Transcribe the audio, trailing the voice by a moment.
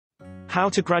How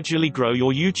to gradually grow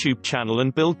your YouTube channel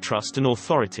and build trust and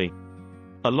authority.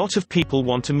 A lot of people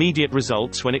want immediate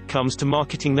results when it comes to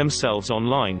marketing themselves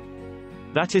online.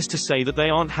 That is to say that they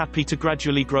aren't happy to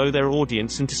gradually grow their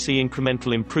audience and to see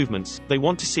incremental improvements. They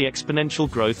want to see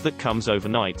exponential growth that comes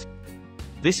overnight.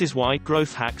 This is why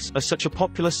growth hacks are such a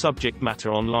popular subject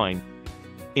matter online.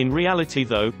 In reality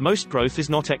though, most growth is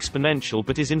not exponential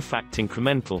but is in fact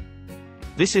incremental.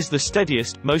 This is the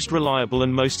steadiest, most reliable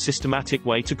and most systematic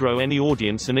way to grow any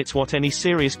audience, and it's what any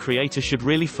serious creator should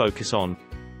really focus on.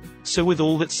 So with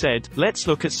all that said, let's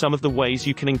look at some of the ways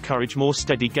you can encourage more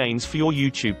steady gains for your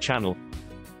YouTube channel.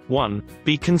 1.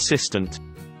 Be consistent.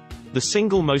 The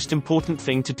single most important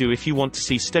thing to do if you want to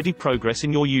see steady progress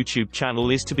in your YouTube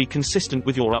channel is to be consistent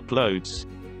with your uploads.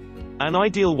 An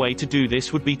ideal way to do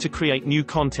this would be to create new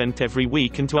content every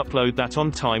week and to upload that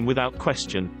on time without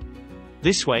question.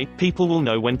 This way, people will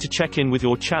know when to check in with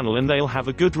your channel and they'll have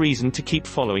a good reason to keep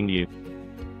following you.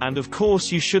 And of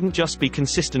course you shouldn't just be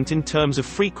consistent in terms of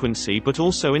frequency but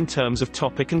also in terms of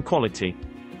topic and quality.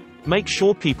 Make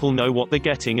sure people know what they're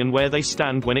getting and where they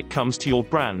stand when it comes to your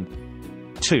brand.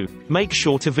 2. Make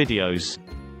shorter videos.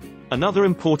 Another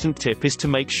important tip is to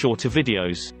make shorter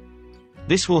videos.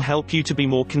 This will help you to be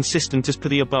more consistent as per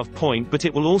the above point, but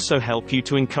it will also help you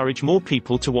to encourage more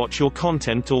people to watch your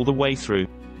content all the way through.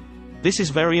 This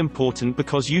is very important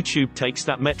because YouTube takes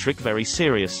that metric very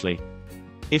seriously.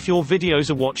 If your videos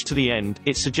are watched to the end,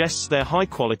 it suggests they're high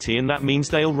quality and that means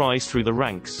they'll rise through the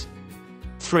ranks.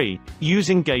 3. Use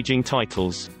engaging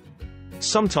titles.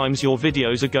 Sometimes your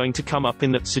videos are going to come up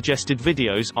in that suggested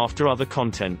videos after other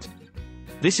content.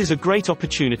 This is a great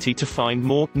opportunity to find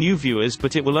more new viewers,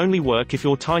 but it will only work if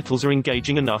your titles are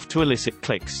engaging enough to elicit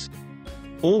clicks.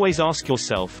 Always ask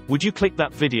yourself, would you click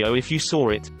that video if you saw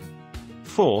it?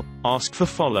 4. Ask for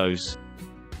follows.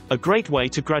 A great way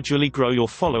to gradually grow your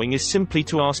following is simply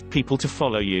to ask people to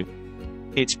follow you.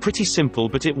 It's pretty simple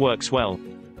but it works well.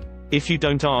 If you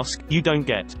don't ask, you don't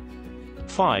get.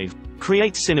 5.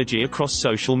 Create synergy across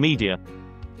social media.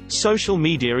 Social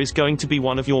media is going to be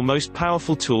one of your most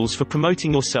powerful tools for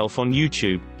promoting yourself on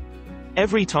YouTube.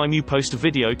 Every time you post a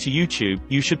video to YouTube,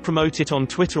 you should promote it on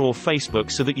Twitter or Facebook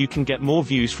so that you can get more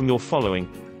views from your following.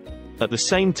 At the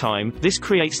same time, this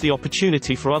creates the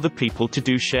opportunity for other people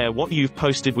to share what you've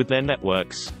posted with their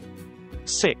networks.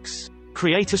 6.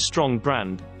 Create a strong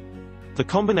brand. The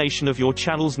combination of your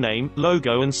channel's name,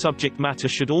 logo and subject matter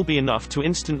should all be enough to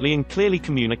instantly and clearly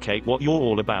communicate what you're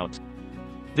all about.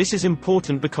 This is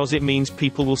important because it means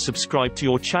people will subscribe to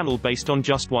your channel based on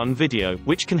just one video,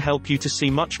 which can help you to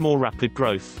see much more rapid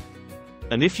growth.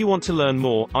 And if you want to learn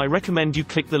more, I recommend you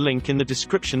click the link in the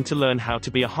description to learn how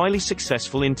to be a highly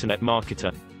successful internet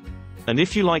marketer. And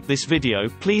if you like this video,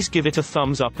 please give it a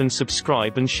thumbs up and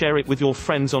subscribe and share it with your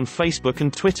friends on Facebook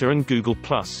and Twitter and Google+.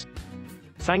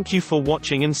 Thank you for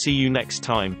watching and see you next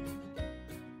time.